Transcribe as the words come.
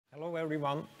Hello,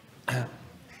 everyone.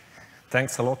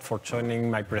 Thanks a lot for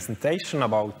joining my presentation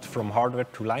about From Hardware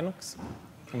to Linux.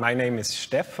 My name is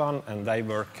Stefan, and I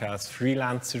work as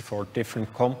freelancer for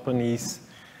different companies,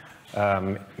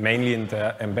 mainly in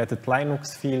the embedded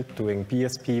Linux field, doing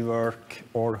BSP work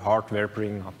or hardware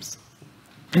bring-ups.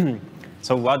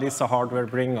 So what is a hardware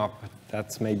bring-up?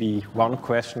 That's maybe one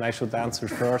question I should answer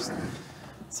first.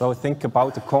 So think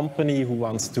about a company who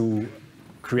wants to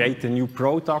create a new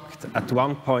product. At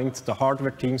one point, the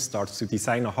hardware team starts to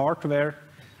design a hardware,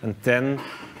 and then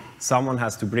someone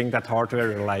has to bring that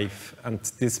hardware alive. And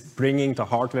this bringing the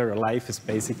hardware alive is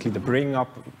basically the bring up,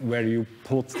 where you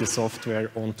put the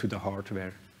software onto the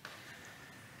hardware.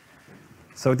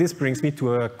 So this brings me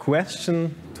to a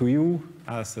question to you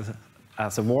as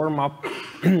a warm-up.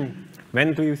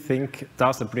 When do you think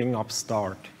does a bring up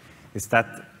start? Is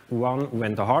that one,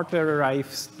 when the hardware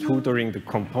arrives, two, during the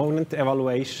component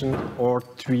evaluation, or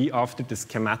three, after the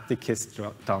schematic is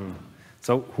done?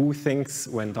 So who thinks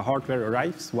when the hardware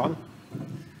arrives? One.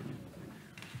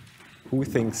 Who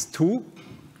thinks two?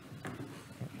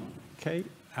 Okay,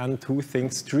 and who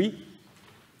thinks three?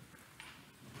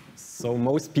 So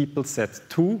most people said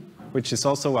two, which is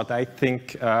also what I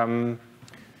think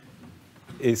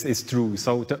is true.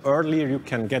 So the earlier you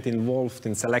can get involved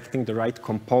in selecting the right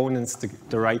components,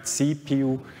 the right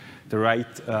CPU, the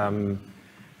right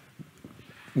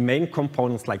main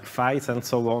components like files and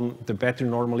so on, the better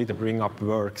normally the bring-up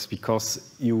works,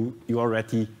 because you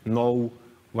already know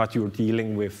what you're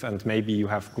dealing with, and maybe you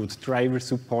have good driver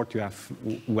support, you have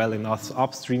well enough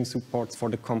upstream support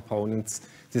for the components.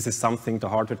 This is something the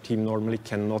hardware team normally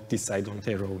cannot decide on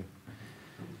their own.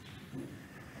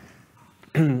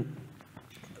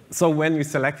 So when we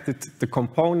selected the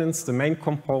components, the main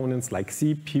components like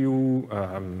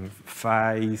CPU,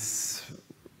 files,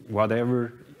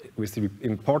 whatever is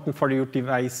important for your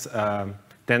device,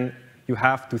 then you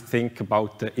have to think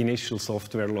about the initial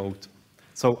software load.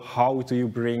 So how do you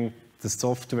bring the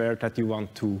software that you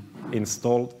want to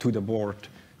install to the board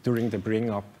during the bring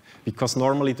up? Because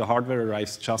normally the hardware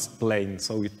arrives just plain,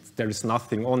 so there is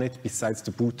nothing on it besides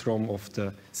the boot ROM of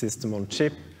the system on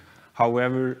chip.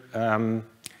 However,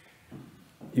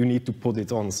 you need to put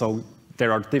it on. So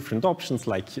there are different options,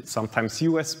 like sometimes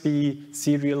USB,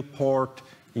 serial port,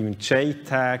 even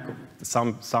JTAG,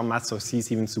 some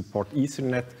SoCs even support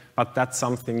Ethernet, but that's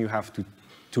something you have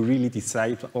to really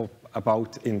decide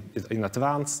about in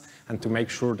advance, and to make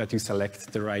sure that you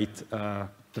select the right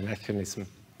the mechanism.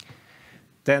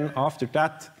 Then after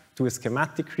that, do a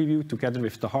schematic review together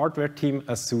with the hardware team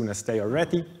as soon as they are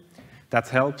ready. That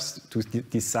helps to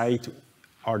decide,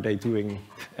 are they doing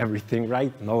everything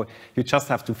right? No, you just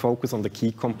have to focus on the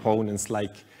key components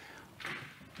like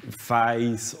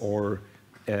files or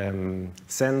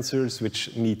sensors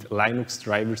which need Linux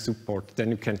driver support.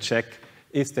 Then you can check,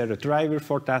 is there a driver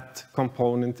for that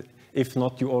component? If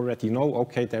not, you already know,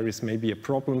 okay, there is maybe a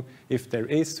problem. If there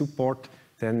is support,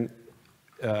 then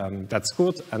that's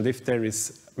good. And if there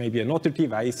is maybe another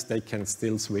device, they can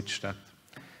still switch that.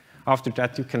 After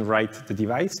that, you can write the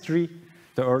device tree.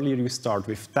 The earlier you start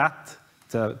with that,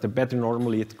 the better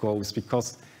normally it goes,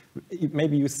 because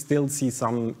maybe you still see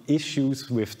some issues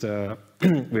with the,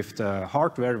 with the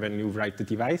hardware when you write the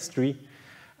device tree.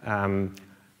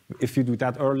 If you do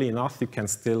that early enough, you can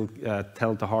still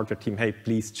tell the hardware team, hey,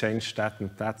 please change that and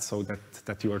that, so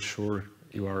that you are sure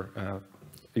you're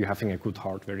having a good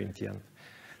hardware in the end.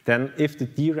 Then if the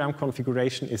DRAM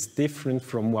configuration is different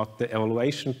from what the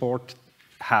evaluation board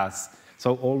has,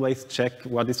 so always check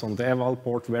what is on the eval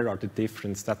board, where are the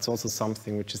differences. That's also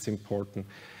something which is important.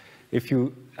 If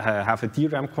you have a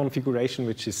DRAM configuration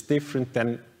which is different,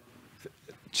 then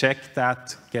check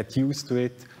that, get used to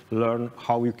it, learn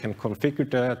how you can configure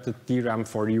the DRAM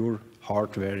for your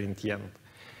hardware in the end.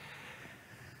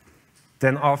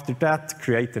 Then after that,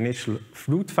 create initial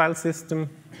root file system.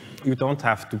 You don't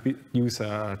have to use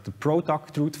the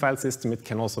product root file system. It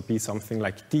can also be something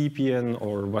like Debian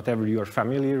or whatever you are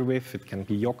familiar with. It can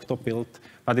be Yocto built,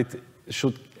 but it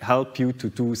should help you to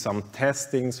do some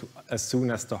testings as soon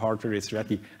as the hardware is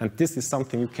ready. And this is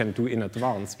something you can do in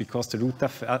advance, because the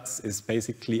rootfs is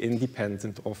basically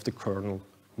independent of the kernel,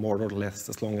 more or less,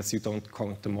 as long as you don't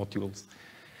count the modules.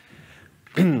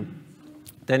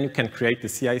 Then you can create the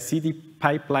CI/CD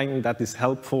pipeline that is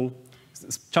helpful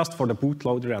just for the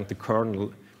bootloader and the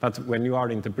kernel. But when you are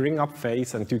in the bring-up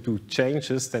phase and you do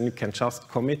changes, then you can just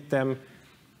commit them,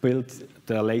 build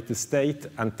the latest state,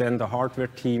 and then the hardware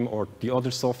team or the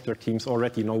other software teams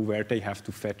already know where they have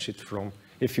to fetch it from.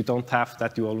 If you don't have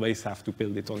that, you always have to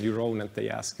build it on your own, and they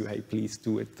ask you, hey, please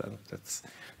do it, and that's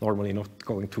normally not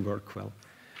going to work well.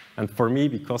 And for me,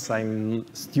 because I'm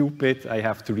stupid, I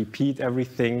have to repeat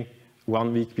everything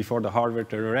 1 week before the hardware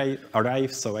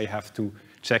arrives, so I have to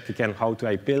check again, how do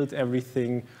I build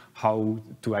everything, how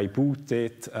do I boot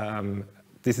it.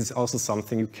 This is also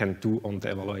something you can do on the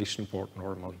evaluation board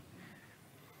normally.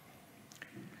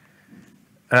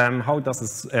 How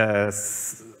does a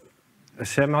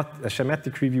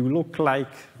schematic review look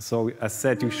like? So as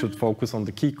said, you should focus on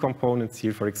the key components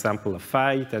here, for example, a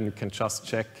PHY, then you can just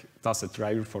check, does a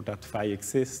driver for that PHY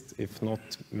exist? If not,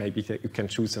 maybe you can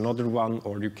choose another one,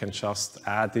 or you can just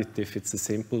add it if it's a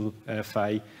simple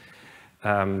PHY.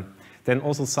 Then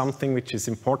also something which is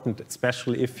important,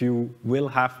 especially if you will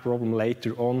have problem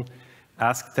later on,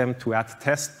 ask them to add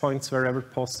test points wherever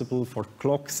possible for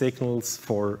clock signals,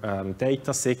 for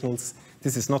data signals.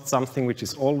 This is not something which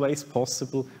is always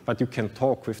possible, but you can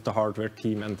talk with the hardware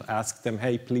team and ask them,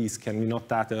 hey, please, can we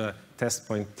not add a test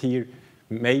point here?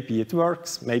 Maybe it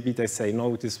works, maybe they say,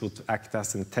 no, this would act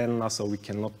as antenna, so we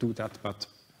cannot do that, but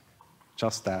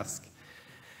just ask.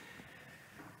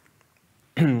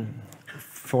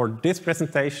 For this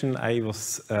presentation, I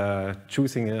was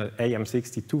choosing an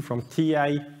AM62 from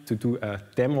TI to do a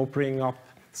demo bring-up.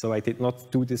 So I did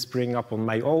not do this bring-up on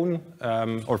my own,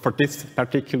 or for this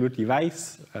particular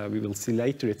device. We will see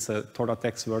later, it's a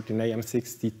Toradex version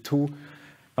AM62,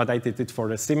 but I did it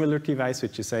for a similar device,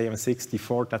 which is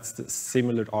AM64. That's the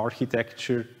similar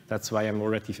architecture. That's why I'm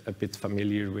already a bit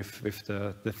familiar with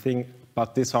the thing.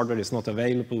 But this hardware is not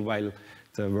available, while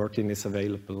the version is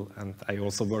available, and I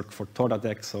also work for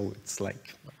Toradex, so it's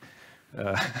like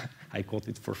I got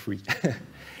it for free.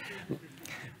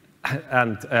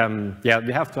 And yeah,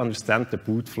 we have to understand the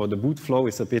boot flow. The boot flow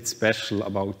is a bit special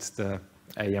about the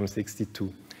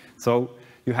AM62. So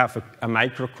you have a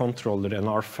microcontroller, an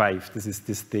R5. This is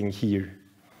this thing here.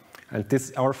 And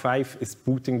this R5 is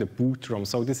booting the boot ROM.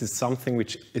 So this is something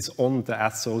which is on the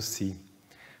SoC.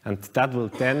 And that will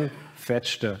then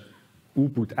fetch the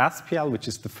U-boot SPL, which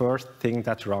is the first thing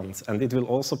that runs. And it will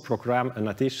also program an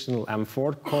additional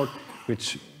M4 core,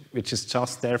 which is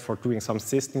just there for doing some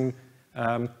system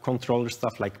controller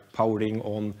stuff, like powering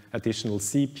on additional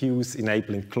CPUs,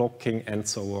 enabling clocking, and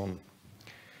so on.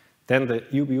 Then the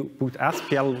U-boot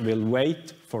SPL will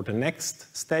wait for the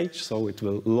next stage, so it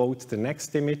will load the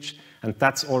next image, and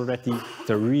that's already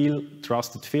the real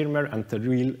trusted firmware and the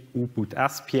real U-boot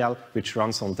SPL, which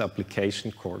runs on the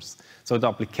application cores. So the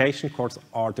application cores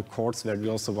are the cores where we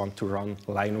also want to run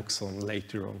Linux on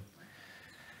later on.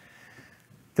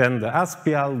 Then the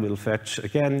SPL will fetch,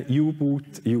 again,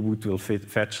 U-boot. U-boot will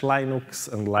fetch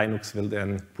Linux, and Linux will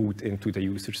then boot into the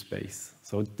user space.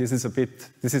 So this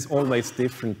is always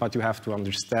different, but you have to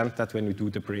understand that when you do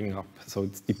the bring up. So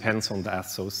it depends on the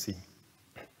SoC.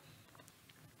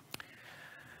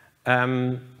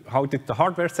 How did the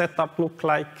hardware setup look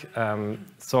like?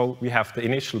 So we have the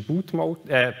initial boot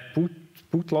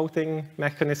loading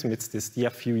mechanism. It's this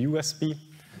DFU USB.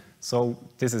 So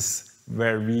this is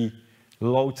where we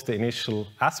load the initial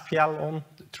SPL on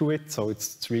through it. So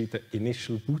it's really the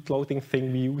initial boot loading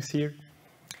thing we use here.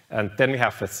 And then we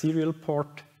have a serial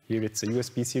port. Here it's a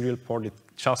USB serial port. It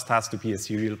just has to be a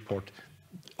serial port.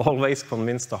 Always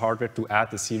convince the hardware to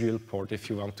add a serial port if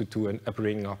you want to do a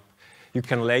bring up. You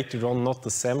can later on not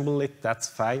assemble it, that's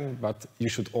fine, but you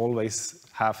should always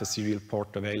have a serial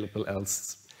port available,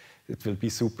 else it will be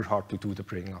super hard to do the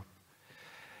bring up.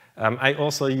 I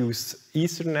also use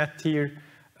Ethernet here.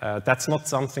 That's not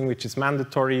something which is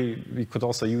mandatory. We could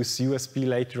also use USB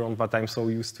later on, but I'm so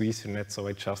used to Ethernet, so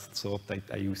I just thought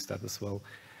I use that as well.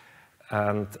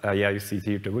 And yeah, you see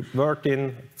here the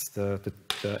word-in, it's the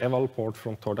eval port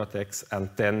from Toradex, and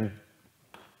then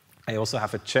I also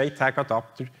have a JTAG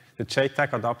adapter. The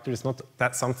JTAG adapter is not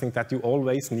something that you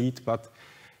always need, but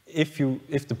if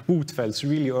the boot fails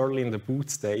really early in the boot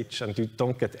stage and you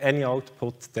don't get any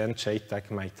output, then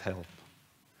JTAG might help.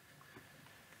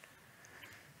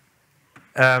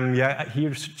 Yeah,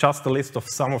 here's just a list of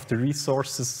some of the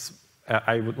resources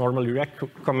I would normally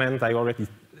recommend. I already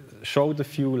showed a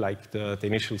few, like the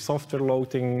initial software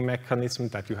loading mechanism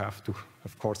that you have to,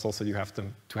 of course, also you have to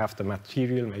have the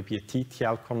material, maybe a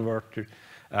TTL converter,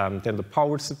 then the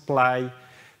power supply.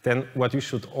 Then what you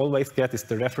should always get is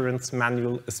the reference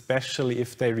manual, especially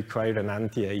if they require an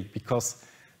NDA, because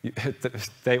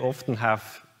they often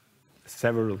have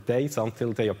several days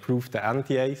until they approve the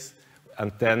NDAs.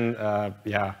 And then,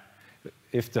 yeah,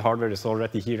 if the hardware is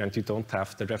already here and you don't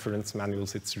have the reference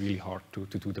manuals, it's really hard to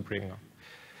do the bring up.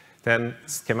 Then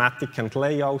schematic and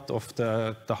layout of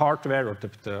the hardware or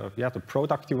the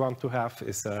product you want to have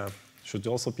should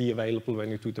also be available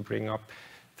when you do the bring up.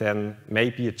 Then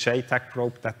maybe a JTAG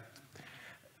probe that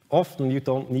often you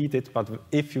don't need it, but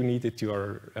if you need it, you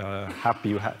are happy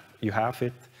you have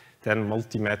it. Then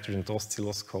multimeter and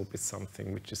oscilloscope is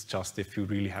something which is just if you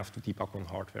really have to debug on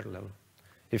hardware level.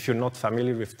 If you're not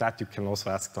familiar with that, you can also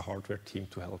ask the hardware team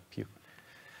to help you.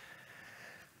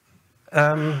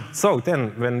 So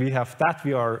then, when we have that,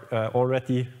 we are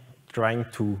already trying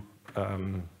to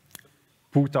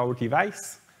boot our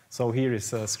device. So here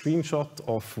is a screenshot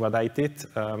of what I did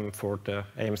for the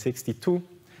AM62.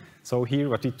 So here,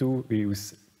 what we do, we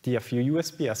use DFU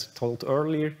USB, as told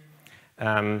earlier.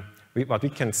 What we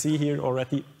can see here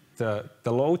already, the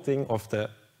loading of the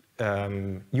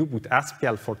U-boot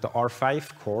SPL for the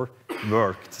R5 core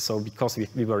worked. So because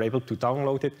we were able to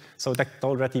download it, so that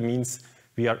already means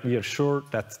we are sure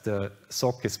that the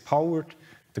SOC is powered,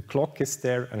 the clock is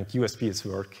there, and USB is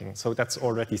working. So that's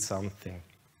already something.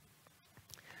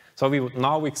 So we would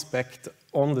now expect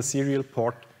on the serial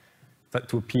port that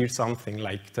to appear something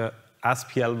like the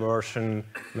SPL version,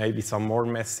 maybe some more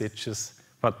messages,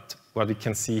 but what we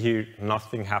can see here,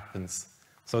 nothing happens.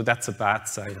 So that's a bad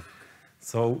sign.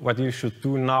 So what you should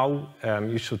do now,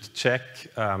 you should check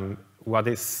what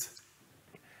is,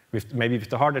 maybe with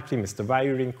the hardware team, is the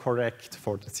wiring correct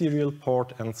for the serial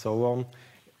port and so on.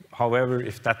 However,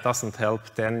 if that doesn't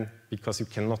help, then because you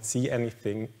cannot see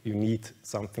anything, you need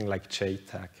something like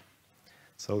JTAG.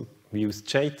 So we use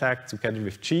JTAG together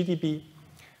with GDB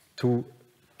to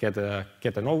get an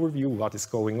overview of what is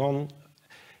going on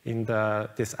in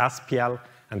this SPL,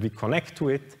 and we connect to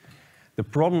it. The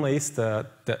problem is the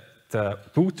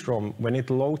boot ROM, when it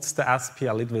loads the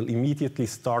SPL, it will immediately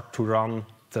start to run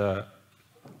the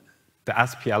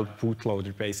SPL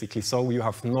bootloader, basically. So you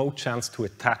have no chance to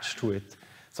attach to it.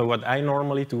 So what I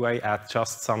normally do, I add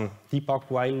just some debug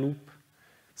while loop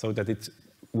so that it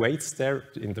waits there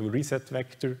in the reset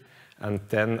vector, and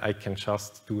then I can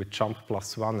just do a jump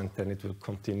 +1, and then it will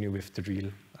continue with the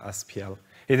real SPL.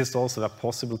 It is also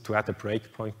possible to add a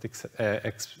breakpoint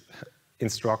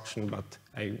instruction, but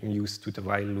I'm used to the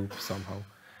while loop somehow.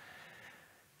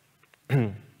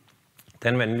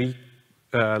 Then when we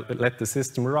let the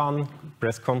system run,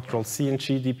 press Ctrl+C in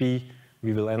GDB,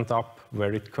 we will end up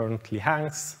where it currently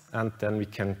hangs, and then we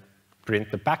can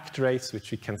print the backtrace,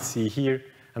 which we can see here,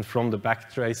 and from the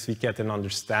backtrace we get an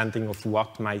understanding of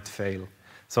what might fail.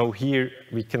 So here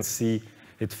we can see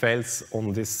it fails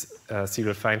on this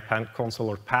serial find console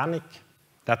or panic.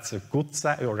 That's a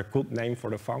good name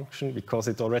for the function because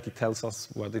it already tells us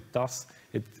what it does.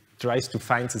 It tries to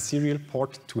find the serial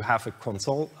port to have a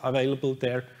console available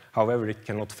there. However, it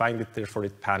cannot find it, therefore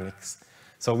it panics.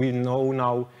 So we know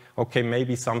now, okay,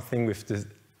 maybe something with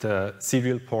the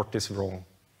serial port is wrong.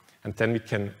 And then we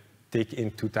can dig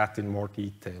into that in more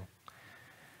detail.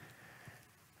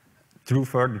 Through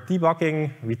further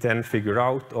debugging, we then figure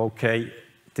out, okay,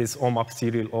 this OMAP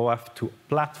serial OF to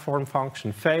platform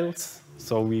function fails.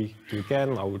 So we do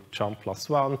again our jump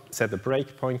 +1, set a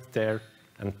breakpoint there,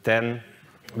 and then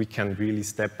we can really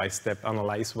step-by-step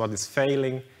analyze what is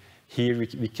failing. Here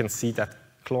we can see that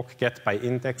clock get by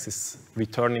index is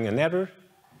returning an error.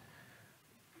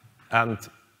 And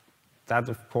that,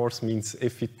 of course, means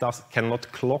if it cannot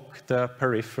clock the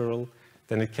peripheral,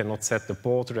 then it cannot set the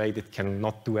baud rate, it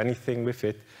cannot do anything with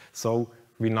it. So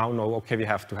we now know, okay, we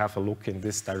have to have a look in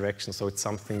this direction. So it's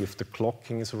something if the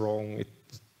clocking is wrong.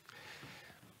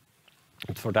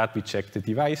 And for that, we check the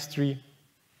device tree.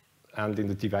 And in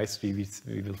the device tree,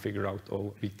 we will figure out,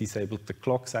 oh, we disabled the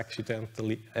clocks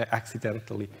accidentally.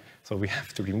 So we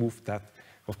have to remove that.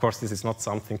 Of course, this is not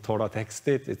something Toradex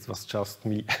did. It was just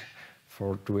me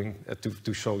for doing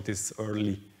to show this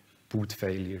early boot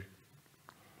failure.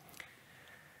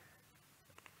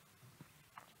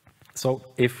 So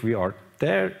if we are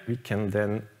there, we can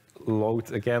then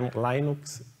load again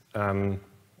Linux,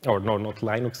 or no, not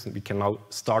Linux. We can now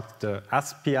start the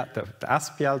SPL, the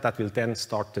SPL that will then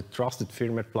start the trusted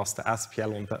firmware plus the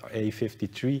SPL on the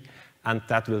A53, and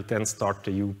that will then start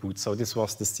the U-boot. So this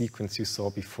was the sequence you saw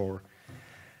before.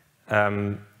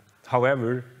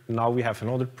 However, now we have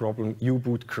another problem,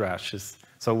 U-boot crashes.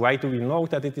 So why do we know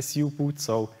that it is U-boot?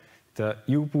 So the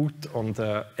U-boot on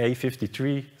the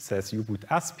A53 says U-boot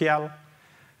SPL,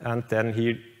 and then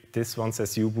here, this one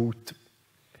says U-boot.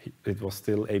 It was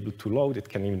still able to load, it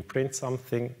can even print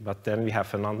something, but then we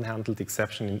have an unhandled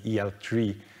exception in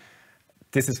EL3.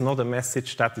 This is not a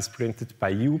message that is printed by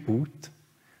U-boot.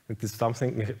 It is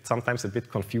something sometimes a bit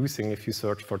confusing if you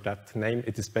search for that name.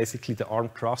 It is basically the ARM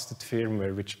trusted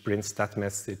firmware which prints that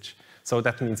message. So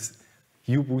that means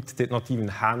U-boot did not even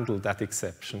handle that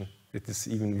exception. It is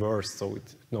even worse, so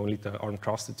only the ARM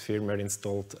trusted firmware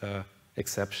installed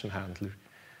exception handler.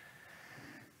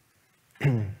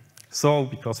 So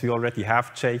because we already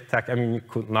have JTAG, I mean, you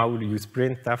could now use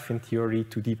printf in theory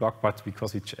to debug, but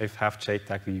because we have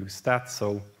JTAG, we use that.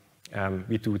 So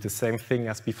we do the same thing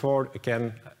as before.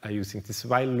 Again, I'm using this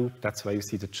while loop. That's why you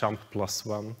see the jump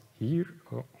 +1 here.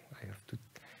 Oh, I have to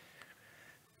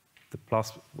the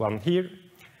 +1 here.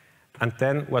 And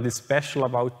then what is special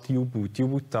about U-boot?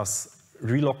 U-boot does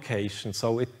relocation,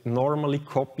 so it normally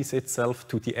copies itself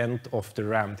to the end of the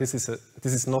RAM. This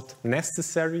is not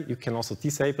necessary. You can also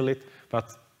disable it, but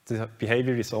the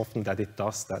behavior is often that it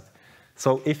does that.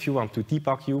 So if you want to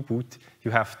debug U-boot,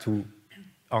 you have to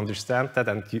understand that,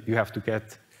 and you have to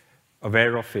get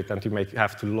aware of it, and you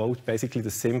have to load basically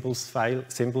the symbol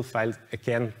file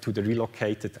again to the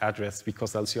relocated address,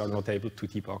 because else you are not able to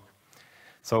debug.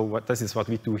 So this is what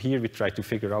we do here. We try to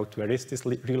figure out where is this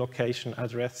relocation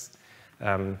address.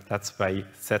 That's by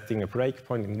setting a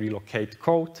breakpoint in relocate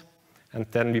code, and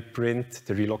then we print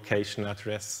the relocation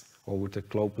address over the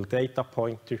global data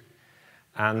pointer,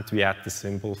 and we add the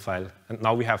symbol file. And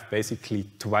now we have basically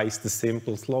twice the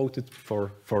symbols loaded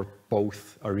for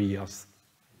both areas.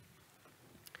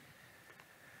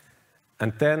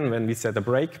 And then when we set a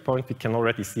breakpoint, we can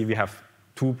already see we have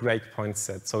 2 breakpoints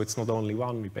set. So it's not only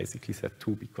one, we basically set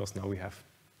 2 because now we have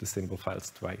the symbol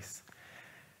files twice.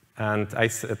 And I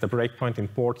set the breakpoint in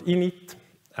port init,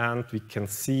 and we can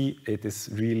see it is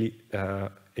really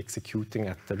executing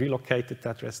at the relocated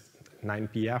address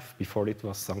 9BF. Before it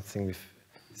was something with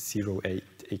 808.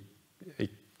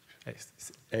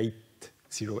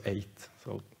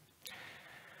 So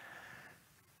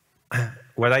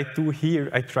what I do here,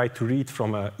 I try to read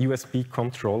from a USB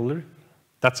controller.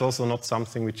 That's also not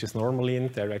something which is normally in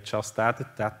there. I just added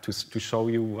that to show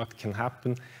you what can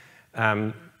happen.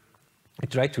 I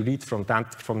try to read from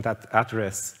that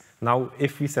address. Now,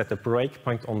 if we set a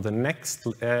breakpoint on the next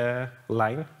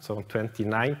line, so on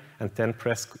 29, and then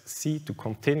press C to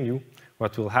continue,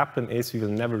 what will happen is we will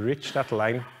never reach that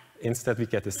line. Instead, we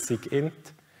get a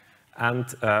sigint,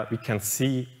 and we can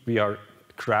see we are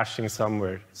crashing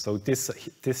somewhere. So this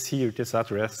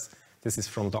address, this is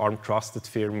from the ARM trusted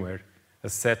firmware.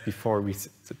 As said before,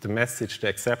 the message, the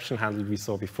exception handle we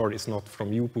saw before is not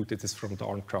from U-boot, it is from the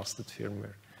ARM trusted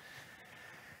firmware.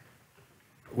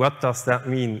 What does that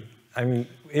mean? I mean,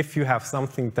 if you have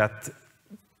something that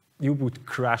U-boot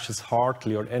crashes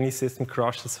hardly or any system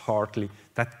crashes hardly,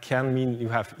 that can mean you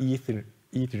have either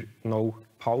no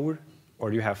power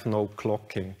or you have no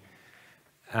clocking.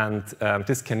 And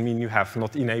this can mean you have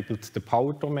not enabled the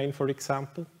power domain, for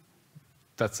example.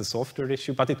 That's a software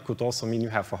issue, but it could also mean you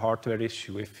have a hardware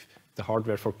issue. If the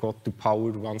hardware forgot to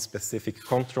power one specific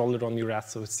controller on your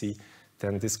SoC,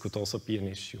 then this could also be an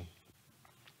issue.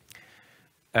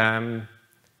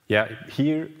 Yeah,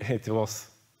 here it was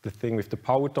the thing with the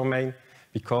power domain,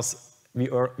 because we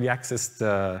accessed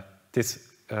this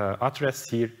address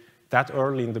here that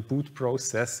early in the boot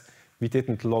process. We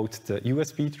didn't load the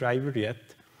USB driver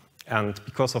yet, and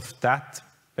because of that,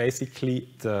 basically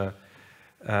the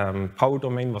power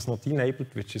domain was not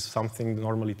enabled, which is something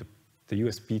normally the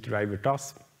USB driver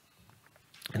does,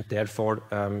 and therefore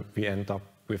we end up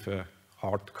with a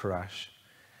hard crash.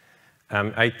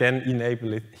 I then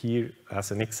enable it here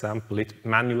as an example.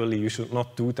 Manually, you should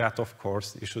not do that, of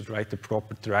course. You should write the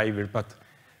proper driver, but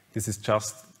this is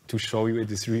just to show you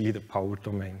it is really the power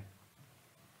domain.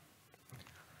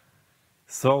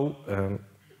 So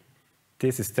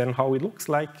this is then how it looks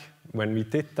like when we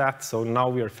did that. So now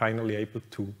we are finally able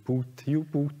to boot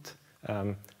U-boot,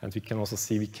 and we can also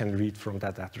see we can read from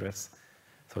that address.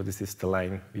 So this is the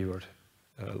line we were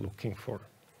looking for.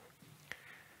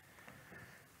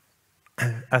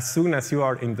 As soon as you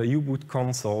are in the U-boot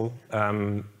console,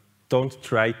 don't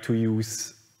try to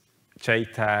use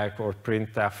JTAG or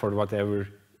printf or whatever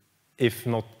if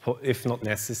not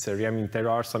necessary. I mean, there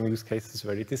are some use cases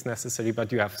where it is necessary,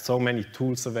 but you have so many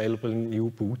tools available in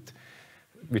U-boot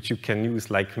which you can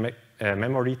use, like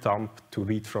memory dump to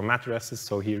read from addresses.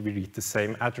 So here we read the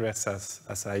same address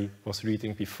as I was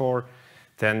reading before.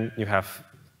 Then you have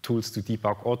tools to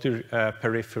debug other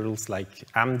peripherals like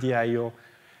mdio.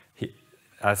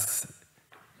 As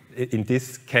in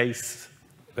this case,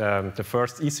 the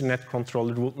first Ethernet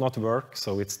controller would not work,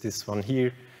 so it's this one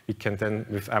here. We can then,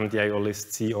 with mdio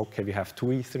list, see, okay, we have 2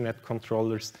 Ethernet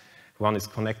controllers. One is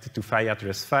connected to PHY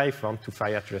address 5, one to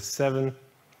PHY address 7.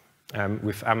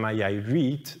 With MII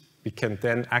read, we can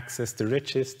then access the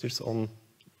registers on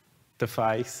the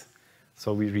PHYs.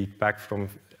 So we read back from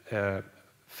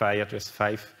PHY address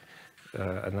 5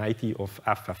 an ID of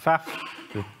FFF.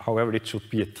 However, it should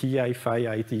be a TI PHY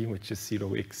ID, which is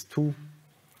 0x2.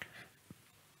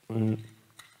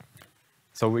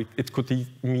 So it could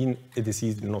mean it is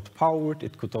either not powered,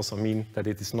 it could also mean that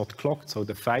it is not clocked, so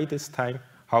the PHY this time.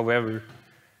 However,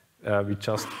 we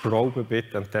just probe a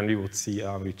bit, and then we would see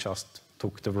we just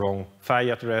took the wrong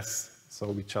PHY address, so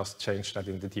we just changed that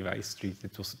in the device tree.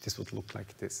 This would look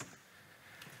like this.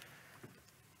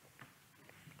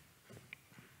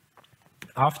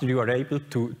 After you are able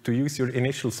to use your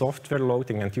initial software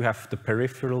loading and you have the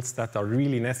peripherals that are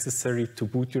really necessary to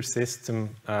boot your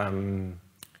system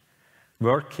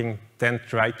working, then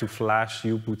try to flash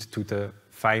U-boot to the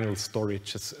final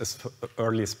storage as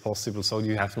early as possible, so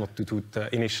you have not to do the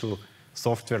initial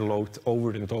software load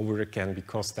over and over again,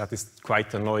 because that is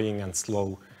quite annoying and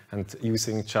slow, and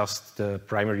using just the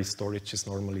primary storage is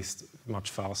normally much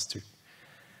faster.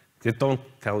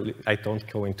 I don't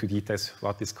go into details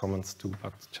what these commands do,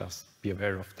 but just be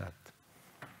aware of that.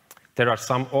 There are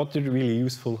some other really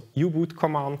useful U-boot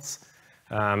commands.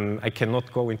 I cannot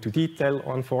go into detail,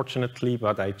 unfortunately,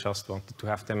 but I just wanted to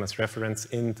have them as reference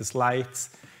in the slides.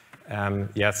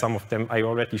 Yeah, some of them I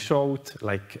already showed,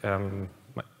 like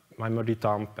memory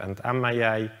dump and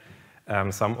MII.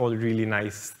 Some other really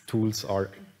nice tools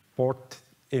are port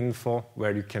info,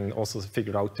 where you can also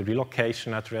figure out the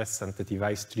relocation address and the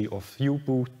device tree of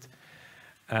U-boot.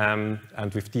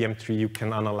 And with DM3, you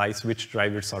can analyze which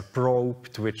drivers are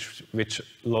probed, which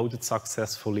loaded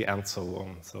successfully, and so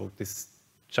on. So this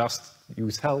just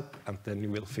use help, and then you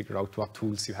will figure out what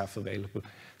tools you have available.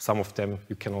 Some of them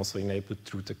you can also enable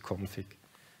through the config.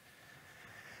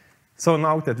 So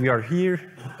now that we are here,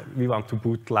 we want to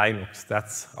boot Linux.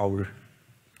 That's our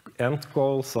end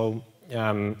goal. So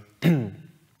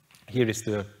here is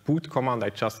the boot command. I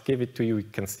just give it to you. You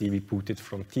can see we booted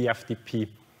from TFTP.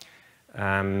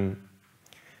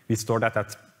 We store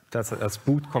that as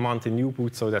boot command in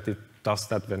U-boot, so that it does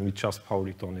that when we just power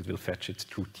it on, it will fetch it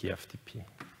through TFTP.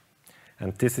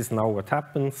 And this is now what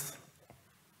happens.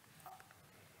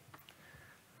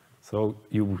 So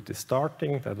U-boot is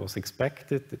starting, that was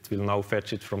expected. It will now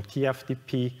fetch it from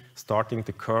TFTP, starting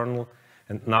the kernel.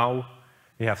 And now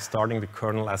we have starting the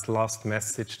kernel as last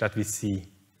message that we see.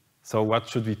 So what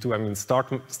should we do? I mean,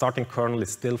 starting kernel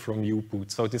is still from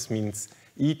U-boot. So this means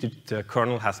either the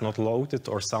kernel has not loaded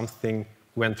or something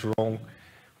went wrong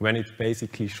when it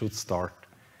basically should start.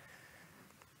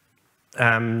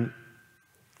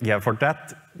 Yeah, for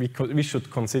that, we should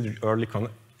consider early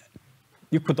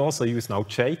You could also use now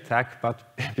JTAG, but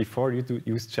before you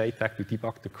use JTAG to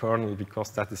debug the kernel,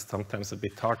 because that is sometimes a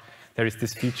bit hard, there is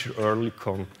this feature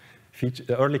earlycon.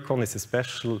 Earlycon is a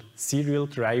special serial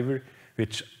driver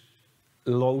which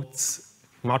loads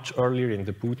much earlier in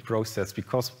the boot process,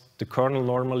 because the kernel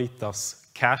normally does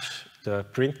cache the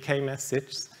printk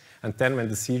messages, and then when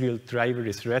the serial driver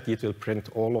is ready, it will print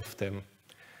all of them.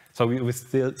 So we will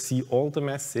still see all the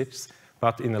messages,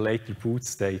 but in a later boot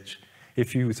stage.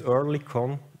 If you use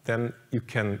earlycon, then you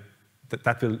can,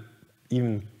 that will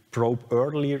even probe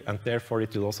earlier, and therefore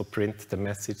it will also print the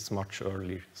message much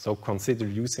earlier. So consider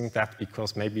using that,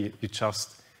 because maybe it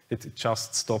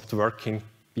just stopped working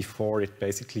before it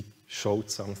basically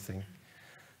showed something.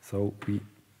 So we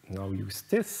now use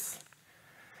this,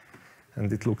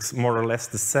 and it looks more or less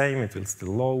the same. It will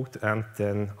still load, and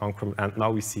then and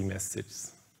now we see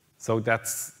messages. So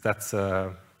that's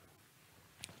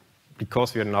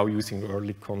because we are now using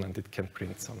earlycon, and it can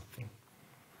print something.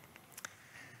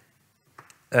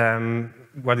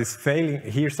 What is failing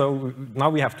here, so now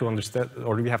we have to understand,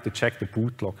 or we have to check the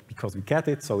boot log, because we get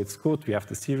it, so it's good. We have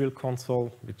the serial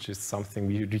console, which is something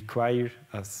we require,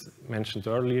 as mentioned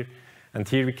earlier. And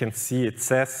here we can see it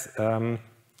says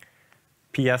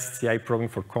PSCI probing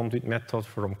for conduit method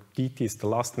from DT is the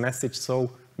last message,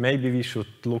 so maybe we should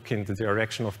look in the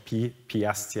direction of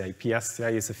PSCI.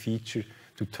 PSCI is a feature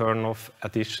to turn off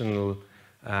additional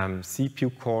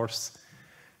CPU cores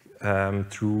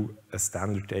through a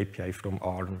standard API from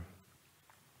ARM.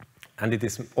 And it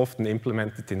is often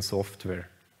implemented in software.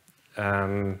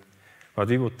 What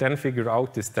we would then figure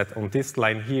out is that on this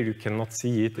line here, you cannot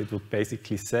see it. It would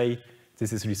basically say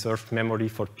this is reserved memory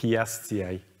for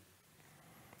PSCI.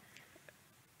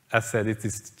 As said, it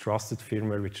is trusted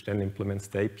firmware which then implements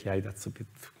the API. That's a bit,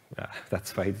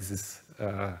 that's why this is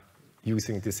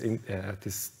using this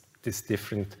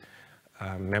different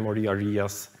memory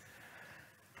areas.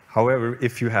 However,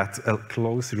 if you had a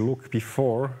closer look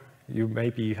before, you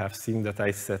maybe have seen that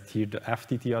I set here the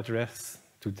FTD address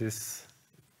to this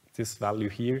value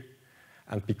here.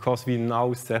 And because we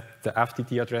now set the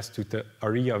FTD address to the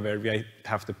area where we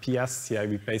have the PSCI,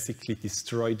 we basically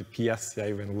destroy the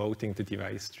PSCI when loading the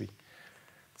device tree.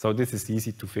 So this is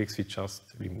easy to fix. We just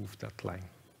remove that line.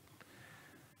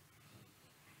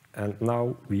 And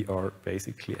now we are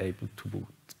basically able to boot.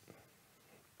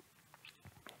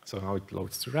 So now it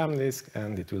loads the RAM disk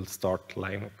and it will start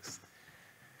Linux.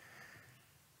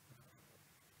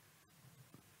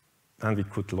 And we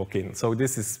could log in. So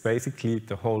this is basically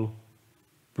the whole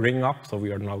bring up, so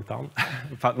we are now done.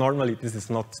 But normally this is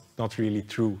not really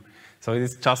true. So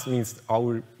this just means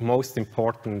our most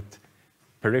important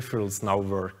peripherals now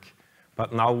work.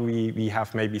 But now we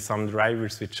have maybe some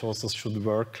drivers which also should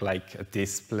work, like a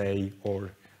display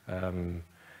or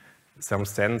some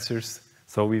sensors.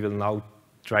 So we will now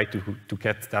try to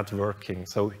get that working.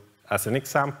 So as an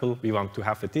example, we want to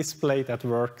have a display that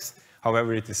works.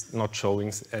 However, it is not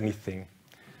showing anything.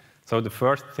 So the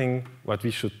first thing what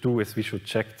we should do is we should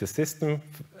check the system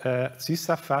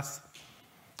sysfs.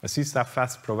 A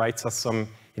sysfs provides us some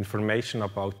information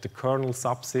about the kernel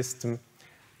subsystem,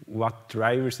 what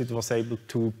drivers it was able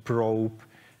to probe.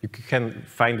 You can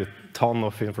find a ton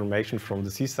of information from the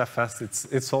sysfs.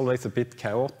 It's always a bit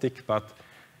chaotic, but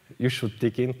you should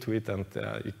dig into it, and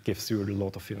it gives you a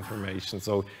lot of information.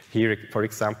 So here, for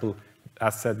example,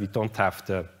 as said, we don't have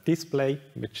the display,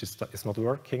 which is not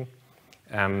working.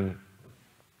 And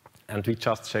we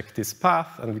just check this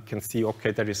path, and we can see,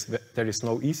 okay, there is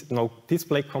no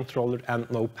display controller and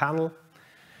no panel.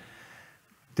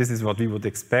 This is what we would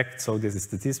expect. So this is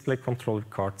the display controller,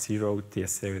 card 0,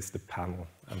 DSA is the panel,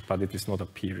 but it is not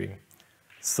appearing.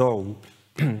 So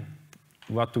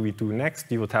what do we do next?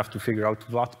 We would have to figure out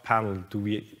what panel do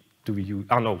we use.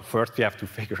 Oh no, first we have to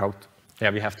figure out,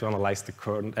 we have to analyze the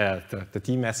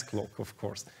dmask log, of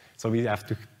course. So we have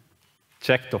to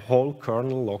check the whole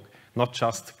kernel log, not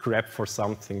just grab for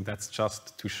something. That's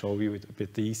just to show you it a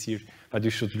bit easier, but you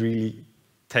should really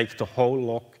take the whole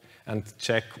log and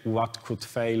check what could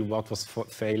fail, what was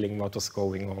failing, what was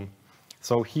going on.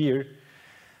 So here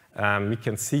we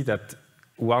can see that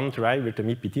one driver, the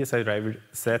MIPI DSI driver,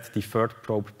 said deferred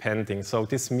probe pending. So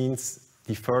this means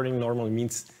deferring normally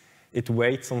means it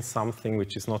waits on something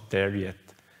which is not there yet.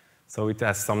 So it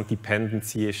has some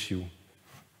dependency issue.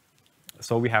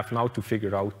 So we have now to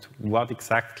figure out what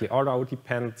exactly are our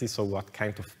dependencies, so what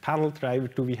kind of panel driver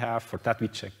do we have. For that we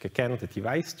check again the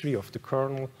device tree of the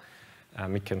kernel.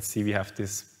 We can see we have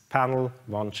this panel,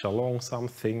 one shalom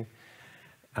something,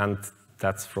 and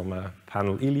that's from a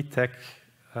panel ilitech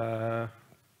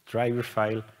driver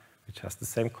file, which has the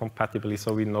same compatibility.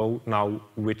 So we know now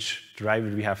which driver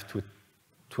we have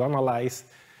to analyze,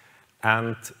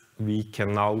 and we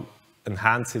can now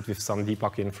enhance it with some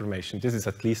debug information. This is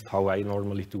at least how I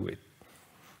normally do it.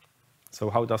 So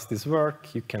how does this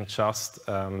work? You can just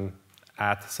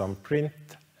add some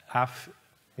printf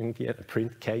in the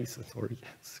print case, sorry,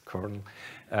 it's kernel,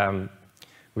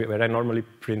 where I normally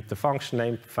print the function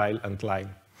name, file, and line.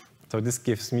 So this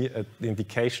gives me an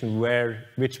indication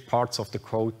which parts of the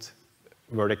code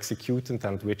were executed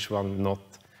and which one not.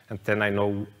 And then I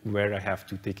know where I have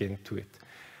to dig into it.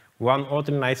 One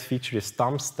other nice feature is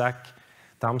dumpstack.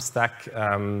 Dumpstack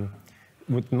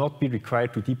would not be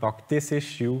required to debug this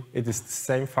issue. It is the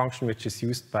same function which is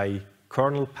used by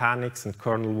kernel panics and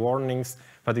kernel warnings,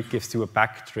 but it gives you a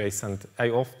backtrace. And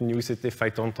I often use it if I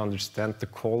don't understand the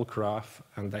call graph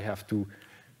and I have to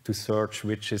search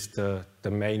which is the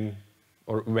main,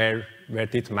 or where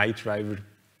did my driver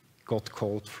got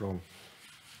called from.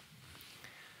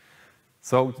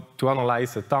 So to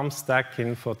analyze a dumpstack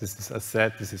info, this is, as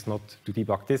said, this is not to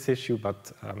debug this issue,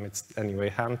 but it's anyway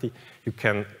handy. You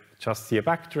can just see a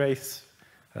backtrace.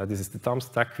 This is the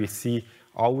dumpstack. We see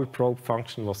our probe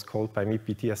function was called by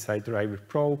MIPI DSI driver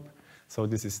probe. So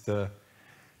this is the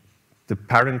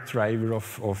parent driver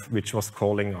of which was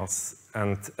calling us.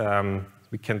 And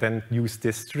we can then use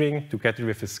this string together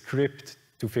with a script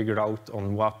to figure out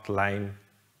on what line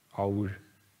our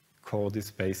code is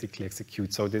basically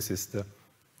execute. So this is the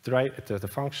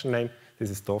function name, this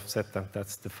is the offset, and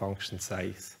that's the function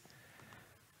size.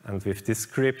 And with this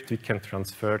script, we can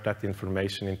transfer that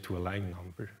information into a line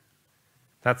number.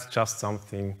 That's just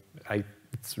something,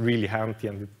 it's really handy,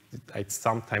 and I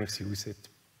sometimes use it,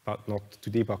 but not to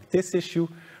debug this issue.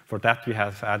 For that, we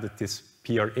have added this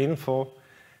PR info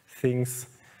things,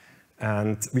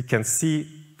 and we can see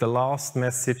the last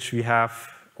message we have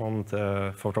from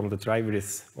the driver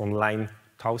is on line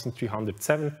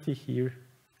 1370 here.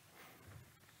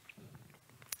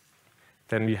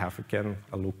 Then we have again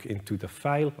a look into the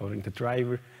file or in the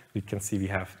driver. We can see we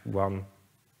have one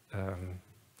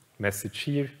message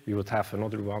here. We would have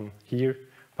another one here,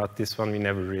 but this one we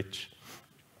never reach.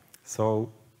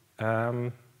 So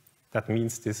that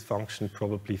means this function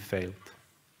probably failed.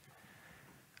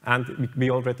 And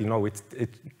we already know it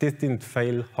didn't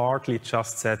fail hardly, it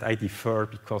just said I defer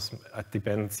because a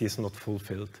dependency is not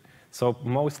fulfilled. So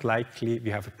most likely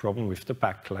we have a problem with the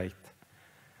backlight.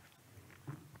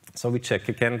 So we check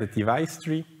again the device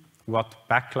tree. What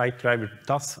backlight driver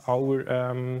does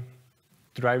our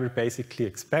driver basically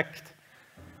expect?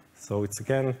 So it's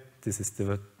again, this is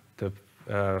the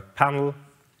panel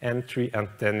entry, and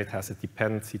then it has a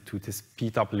dependency to this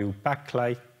PWM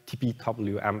backlight.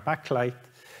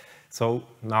 So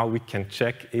now we can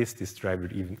check, is this driver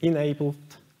even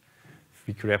enabled? If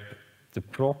we grab the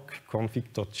proc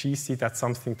config.gc, that's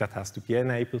something that has to be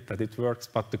enabled, that it works,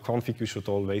 but the config you should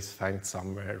always find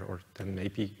somewhere, or then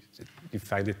maybe you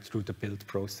find it through the build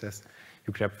process.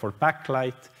 You grab for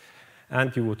backlight,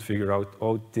 and you would figure out,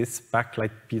 oh, this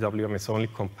backlight PWM is only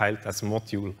compiled as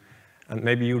module. And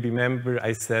maybe you remember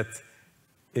I said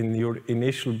in your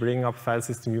initial bring-up file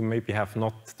system, you maybe have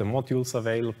not the modules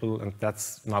available, and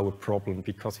that's now a problem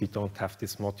because we don't have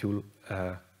this module,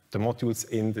 the modules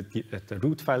in the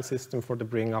root file system for the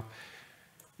bring-up.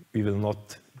 We will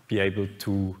not be able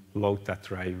to load that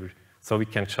driver. So we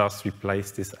can just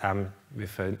replace this M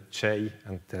with a J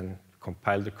and then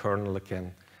compile the kernel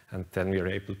again, and then we are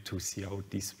able to see our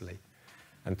display.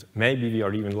 And maybe we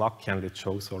are even lucky and it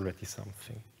shows already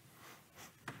something.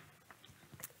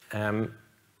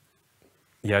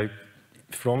 Yeah,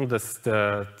 from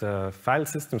the file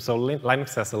system, so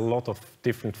Linux has a lot of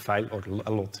different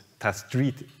it has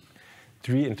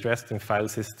three interesting file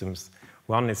systems.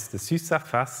 One is the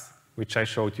sysfs, which I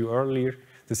showed you earlier.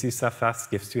 The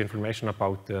sysfs gives you information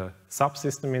about the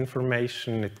subsystem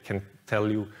information. It can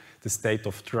tell you the state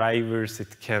of drivers.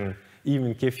 It can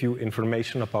even give you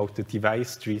information about the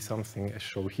device tree, something I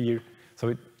show here.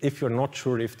 So if you're not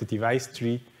sure if the device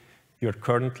tree you're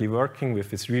currently working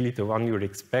with is really the one you're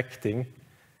expecting,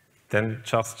 then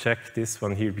just check this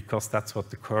one here, because that's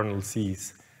what the kernel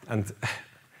sees. And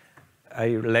I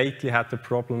lately had the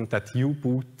problem that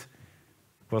U-boot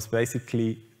was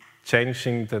basically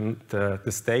changing the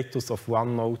status of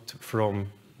one node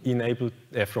from enabled,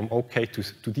 from OK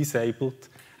to disabled.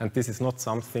 And this is not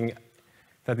something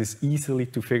that is easily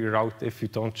to figure out if you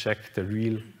don't check the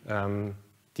real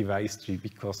device tree,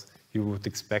 because you would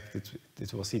expect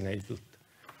it was enabled.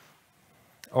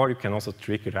 Or you can also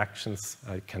trigger actions.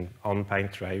 You can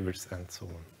unbind drivers and so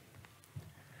on.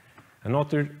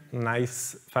 Another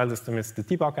nice file system is the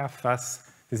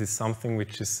debugfs. This is something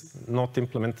which is not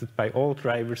implemented by all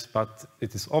drivers, but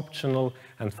it is optional.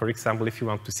 And for example, if you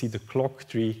want to see the clock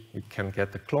tree, you can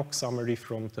get the clock summary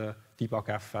from the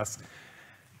debugfs,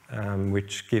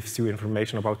 which gives you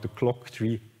information about the clock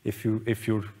tree. If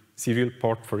your serial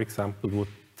port, for example, would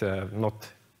not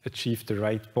achieve the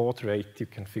right baud rate, you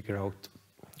can figure out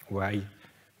why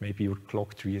maybe your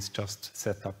clock tree is just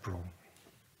set up wrong.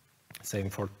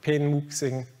 Same for pin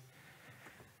muxing.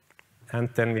 And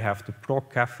then we have the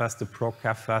procfs. The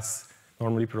procfs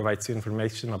normally provides you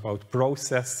information about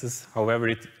processes. However,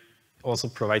 it also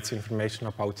provides you information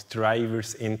about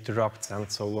drivers, interrupts,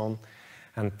 and so on.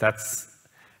 And that's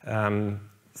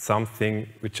something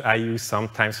which I use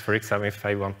sometimes, for example, if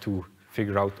I want to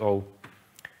figure out, oh,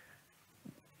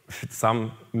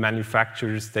 some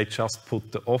manufacturers, they just put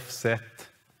the offset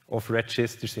of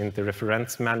registers in the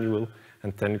reference manual,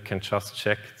 and then you can just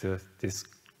check this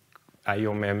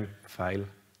IOMM file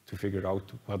to figure out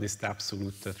what is the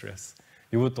absolute address.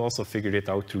 You would also figure it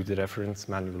out through the reference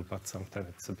manual, but sometimes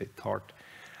it's a bit hard.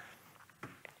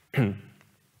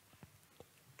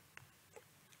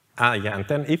 Yeah, and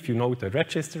then if you know the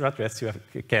register address,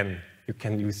 you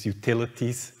can use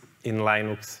utilities in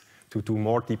Linux to do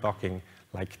more debugging,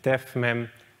 like defmem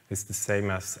is the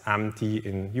same as md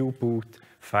in U-boot,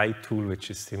 phi-tool, which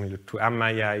is similar to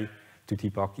MII, to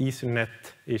debug Ethernet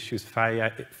issues,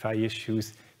 phi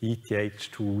issues,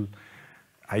 ETH tool.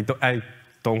 I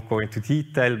don't go into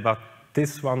detail, but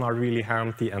this one are really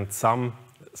handy, and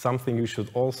something you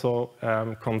should also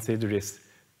consider is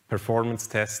performance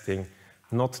testing.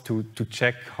 Not to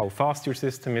check how fast your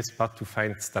system is, but to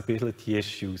find stability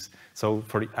issues. So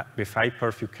with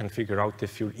iPerf, you can figure out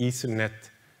if your Ethernet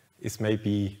is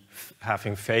maybe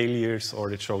having failures,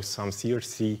 or it shows some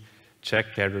CRC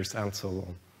check errors, and so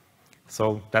on.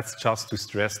 So that's just to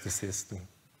stress the system.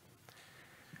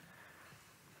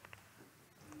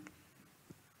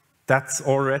 That's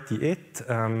already it.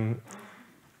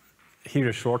 Here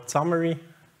a short summary.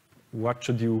 What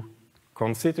should you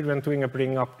consider when doing a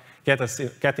bring-up?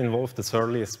 Get involved as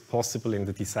early as possible in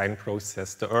the design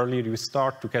process. The earlier you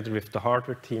start together with the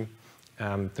hardware team,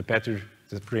 the better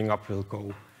the bring-up will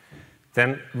go.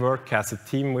 Then work as a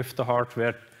team with the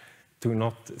hardware. Do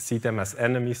not see them as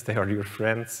enemies. They are your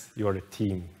friends. You are a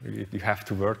team. You have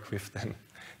to work with them.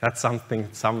 That's something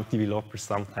some developers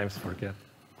sometimes forget.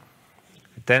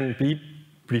 Then be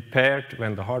prepared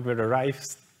when the hardware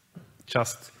arrives.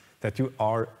 Just that you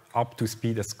are up to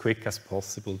speed as quick as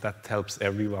possible. That helps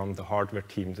everyone, the hardware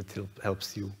team, that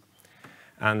helps you.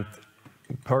 And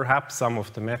perhaps some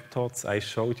of the methods I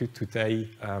showed you today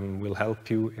will help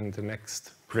you in the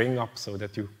next bringup so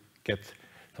that you get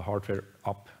the hardware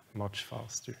up much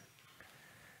faster.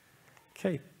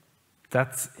 Okay,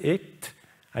 that's it.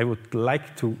 I would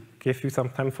like to give you some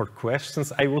time for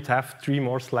questions. I would have 3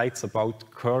 more slides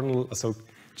about kernel, so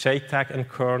JTAG and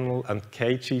kernel and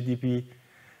KGDB.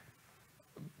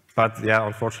 But yeah,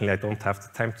 unfortunately, I don't have the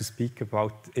time to speak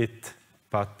about it.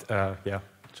 But yeah,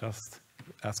 just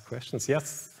ask questions.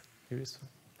 Yes? Here is one.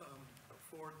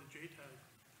 For the JTAG,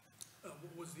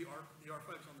 was the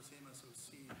R5s on the same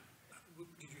SoC?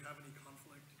 Did you have any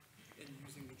conflict in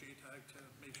using the JTAG to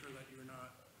make sure that you're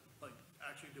not like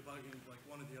actually debugging like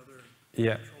one of the other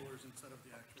controllers instead of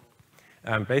the actual?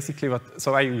 Basically,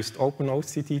 so I used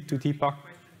OpenOCD to debug.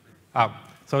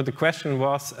 So the question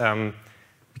was,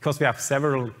 because we have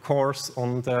several cores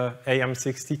on the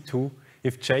AM62,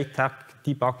 if JTAG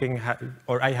debugging,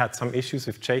 or I had some issues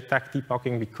with JTAG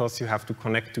debugging because you have to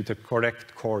connect to the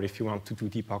correct core if you want to do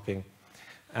debugging.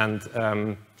 And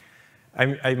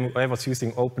I was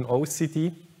using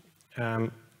OpenOCD,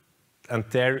 and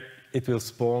there it will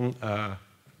spawn,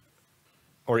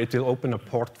 or it will open a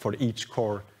port for each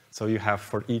core. So you have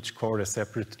for each core a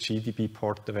separate GDB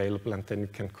port available, and then you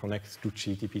can connect to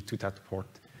GDB to that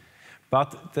port.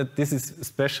 But this is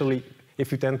especially,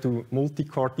 if you then do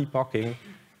multi-core debugging,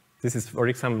 this is, for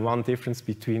example, one difference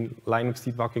between Linux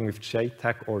debugging with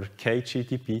JTAG or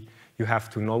KGDB. You have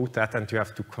to know that, and you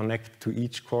have to connect to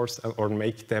each course, or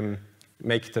make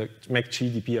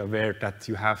GDB aware that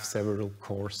you have several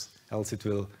cores, else it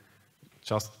will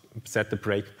just set the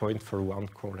breakpoint for one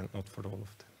core and not for all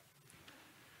of them.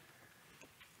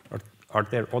 Are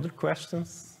there other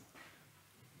questions?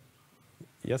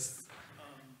 Yes?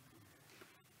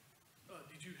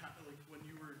 Did you have, like, when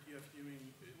you were DFUing,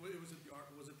 was it the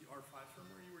R5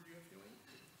 firmware you were DFUing?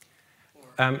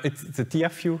 Or It's the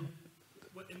DFU.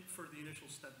 For the initial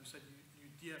step, you said you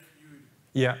DFU'd.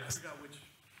 Yeah. I forgot which.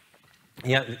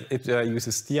 Yeah, it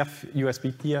uses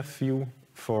USB DFU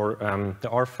for the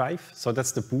R5. So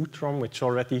that's the boot ROM, which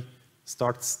already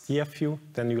starts DFU.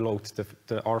 Then you load the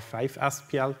R5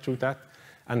 SPL through that.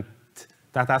 And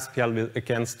that SPL will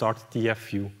again start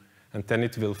DFU. And then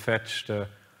it will fetch the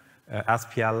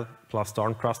SPL plus the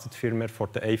ARM-crusted firmware for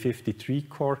the A53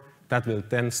 core. That will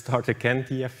then start again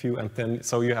DFU. And then,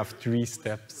 so you have 3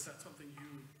 steps. Was that something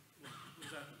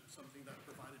that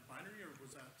provided binary, or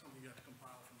was that something you had to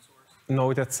compile from source?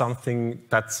 No, that's something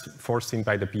that's foreseen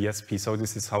by the BSP. So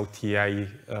this is how TI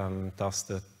does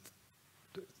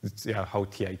how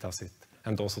TI does it,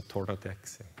 and also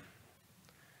Toradex. Yeah.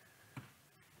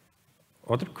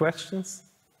 Other questions?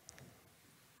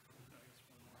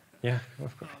 Yeah,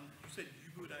 of course. You said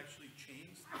U-boot actually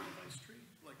changed the device tree.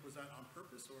 Like, was that on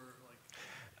purpose, or like?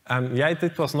 Yeah,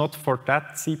 it was not for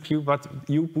that CPU, but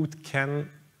U-boot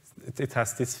it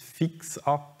has this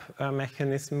fix-up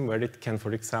mechanism where it can,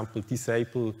 for example,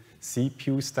 disable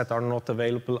CPUs that are not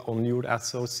available on your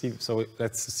SoC. So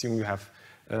let's assume you have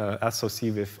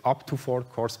SoC with up to 4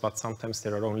 cores, but sometimes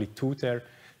there are only 2 there.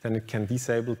 Then it can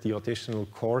disable the additional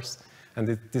cores.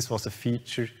 And this was a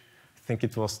feature. I think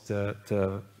it was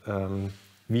the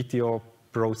video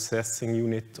processing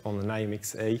unit on an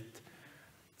IMX8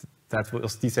 that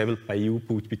was disabled by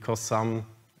U-boot because some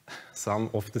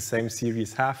of the same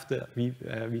series have the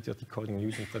video decoding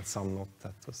unit and some not.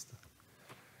 That was the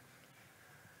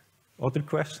other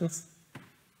questions?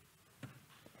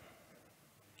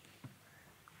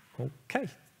 Okay,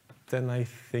 then I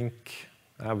think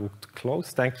I would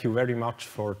close. Thank you very much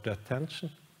for the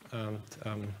attention, and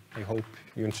I hope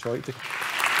you enjoyed it.